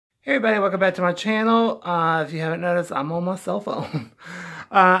Hey everybody, welcome back to my channel. If you haven't noticed, I'm on my cell phone.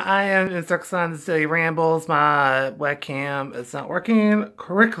 I am instructing on this Daily Rambles. My webcam is not working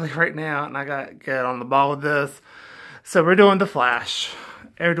correctly right now, and I gotta get on the ball with this. So we're doing The Flash.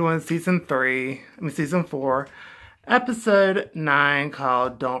 We're doing season 4, episode 9,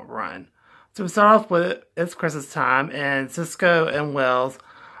 called Don't Run. So we start off with it's Christmas time, and Cisco and Wells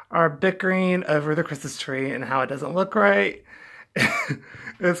are bickering over the Christmas tree and how it doesn't look right.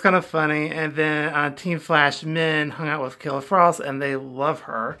 It's kind of funny. And then Team Flash men hung out with Killer Frost, and they love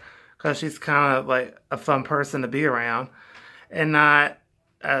her because she's kind of like a fun person to be around, and not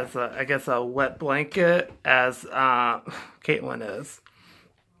as I guess a wet blanket as Caitlin is.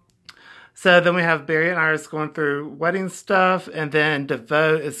 So then we have Barry and Iris going through wedding stuff, and then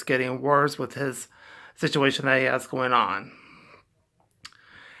DeVoe is getting worse with his situation that he has going on.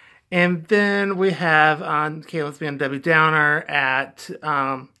 And then we have Caitlin's being Debbie Downer at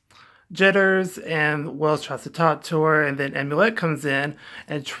Jitters, and Wells tries to talk to her, and then Amulet comes in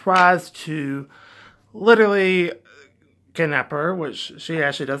and tries to literally kidnap her, which she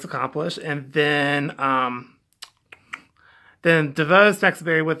actually does accomplish. And then DeVoe smacks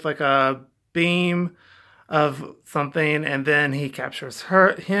Barry with like a beam of something, and then he captures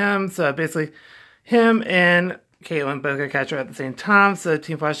him. So basically, him and Caitlin both got captured at the same time, so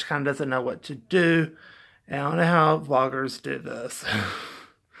Team Flash kind of doesn't know what to do. And I don't know how vloggers do this.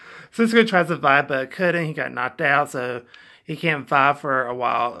 Cisco tries to vibe, but couldn't. He got knocked out, so he can't vibe for a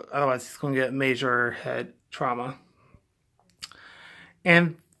while. Otherwise, he's going to get major head trauma.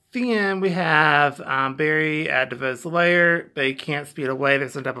 And then we have Barry at DeVoe's lair, but he can't speed away.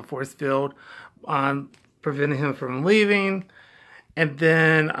 There's some type of force field preventing him from leaving. And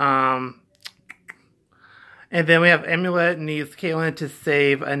then we have Amulet needs Caitlin to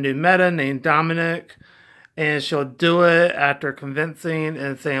save a new meta named Dominic. And she'll do it after convincing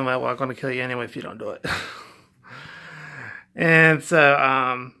and saying, well, I'm going to kill you anyway if you don't do it. And so,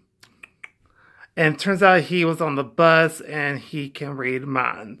 and it turns out he was on the bus and he can read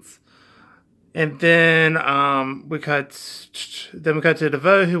minds. And then we cut to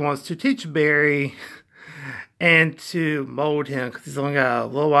DeVoe, who wants to teach Barry and to mold him because he's only got a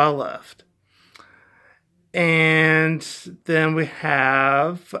little while left. And then we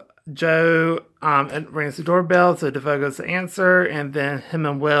have Joe rings the doorbell, so DeVoe goes to answer, and then him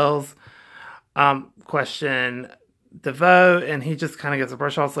and Wells question DeVoe, and he just kind of gets a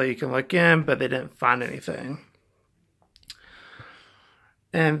brush off so you can look in, but they didn't find anything.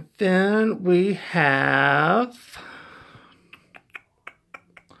 And then we have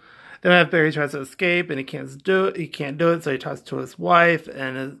Barry tries to escape, and he can't do it. He can't do it, so he talks to his wife,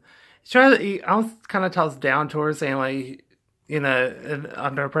 and he almost kind of talks down to her, saying like, you know,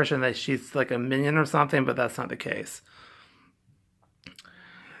 under impression that she's like a minion or something, but that's not the case.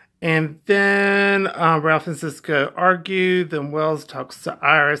 And then Ralph and Cisco argue. Then Wells talks to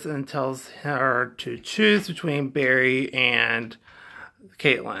Iris and tells her to choose between Barry and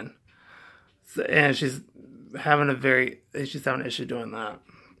Caitlin. And she's having an issue doing that.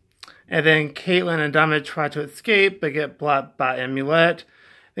 And then Caitlin and Dominic try to escape, but get blocked by Amulet.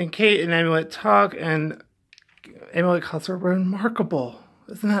 Then Kate and Amulet talk, and Amulet calls her remarkable.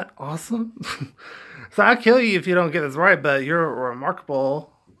 Isn't that awesome? So I'll kill you if you don't get this right, but you're a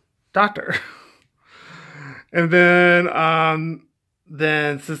remarkable doctor. And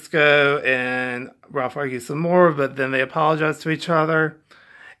then Cisco and Ralph argue some more, but then they apologize to each other.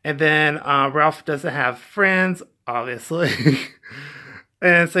 And then Ralph doesn't have friends, obviously.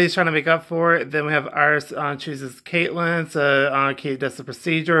 And so he's trying to make up for it. Then we have Iris chooses Caitlin. So Kate does the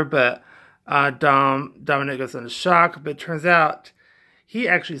procedure, but Dominic goes into shock. But it turns out he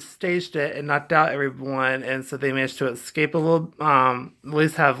actually staged it and knocked out everyone. And so they managed to escape a little, at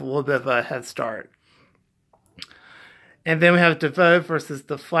least have a little bit of a head start. And then we have DeVoe versus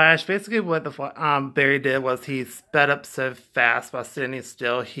the Flash. Basically what Barry did was he sped up so fast by standing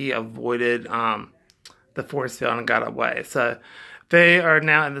still. He avoided the force field and got away. So they are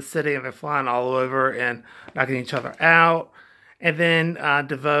now in the city, and they're flying all over and knocking each other out. And then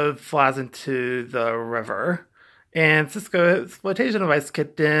DeVoe flies into the river. And Cisco's exploitation device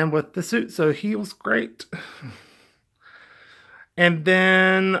kicked in with the suit, so he was great. And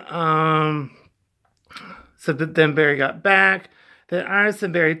then, then Barry got back. Then Iris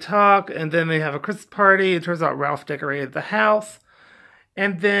and Barry talk, and then they have a Christmas party. It turns out Ralph decorated the house.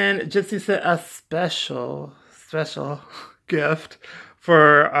 And then Gypsy sent a special gift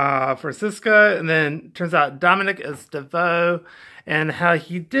for Cisco, and then turns out Dominic is DeVoe, and how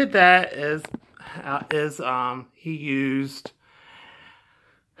he did that is he used,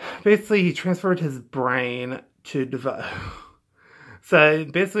 basically he transferred his brain to DeVoe. So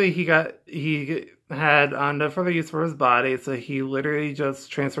basically he had no further use for his body, so he literally just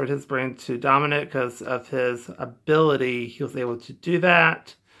transferred his brain to Dominic because of his ability. He was able to do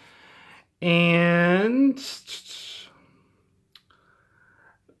that. And so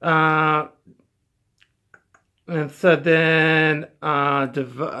then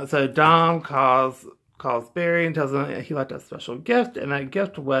so Dom calls Barry and tells him he left a special gift, and that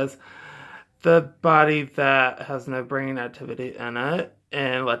gift was the body that has no brain activity in it,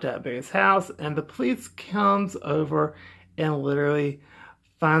 and left at Barry's house. And the police comes over and literally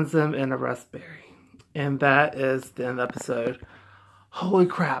finds them and arrests Barry. And that is the end of the episode. Holy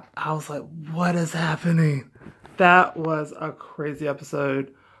crap. I was like, what is happening? That was a crazy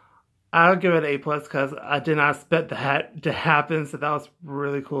episode. I'll give it an A+ because I did not expect that to happen. So that was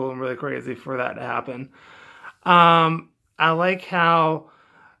really cool and really crazy for that to happen. I like how,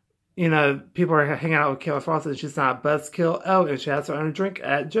 you know, people are hanging out with Kayla Frost and she's not a buzzkill. Oh, and she has her own drink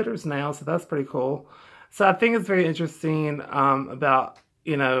at Jitters now. So that's pretty cool. So I think it's very interesting about,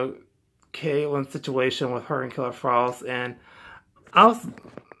 you know, Caitlin's situation with her and Killer Frost. And I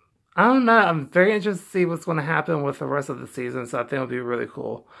don't know. I'm very interested to see what's going to happen with the rest of the season. So I think it'll be really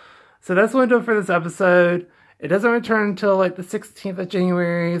cool. So that's what I'm doing for this episode. It doesn't return until like the 16th of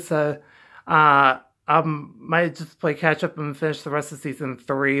January. So I might just play catch up and finish the rest of season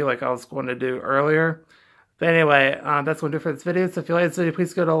 3 like I was going to do earlier. But anyway, that's what I'm doing for this video. So if you like this video,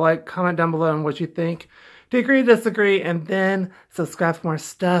 please go to like, comment down below on what you think. Do you agree, disagree, and then subscribe for more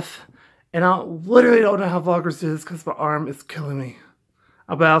stuff. And I literally don't know how vloggers do this because my arm is killing me.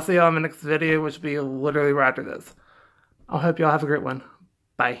 But I'll see y'all in the next video, which will be literally right after this. I hope y'all have a great one.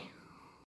 Bye.